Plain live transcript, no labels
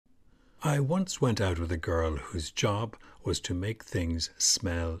I once went out with a girl whose job was to make things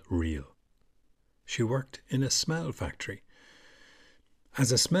smell real. She worked in a smell factory.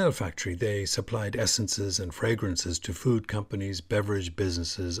 As a smell factory, they supplied essences and fragrances to food companies, beverage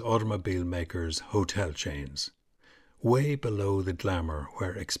businesses, automobile makers, hotel chains. Way below the glamour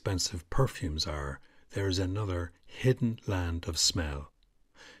where expensive perfumes are, there is another hidden land of smell.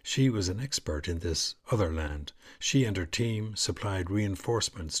 She was an expert in this other land. She and her team supplied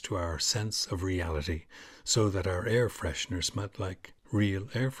reinforcements to our sense of reality so that our air freshener smelled like real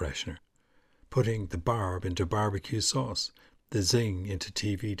air freshener, putting the barb into barbecue sauce, the zing into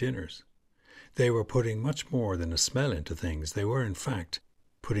TV dinners. They were putting much more than a smell into things. They were, in fact,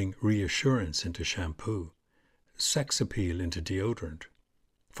 putting reassurance into shampoo, sex appeal into deodorant,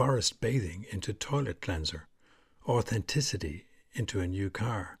 forest bathing into toilet cleanser, authenticity into a new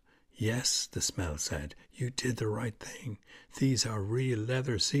car. Yes, the smell said, you did the right thing. These are real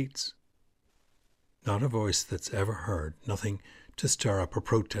leather seats. Not a voice that's ever heard, nothing to stir up a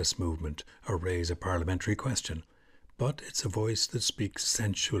protest movement or raise a parliamentary question, but it's a voice that speaks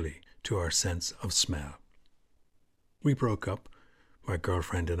sensually to our sense of smell. We broke up, my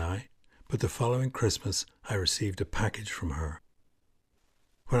girlfriend and I, but the following Christmas I received a package from her.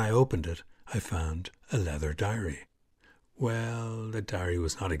 When I opened it, I found a leather diary. Well, the diary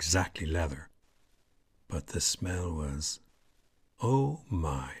was not exactly leather, but the smell was, oh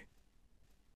my.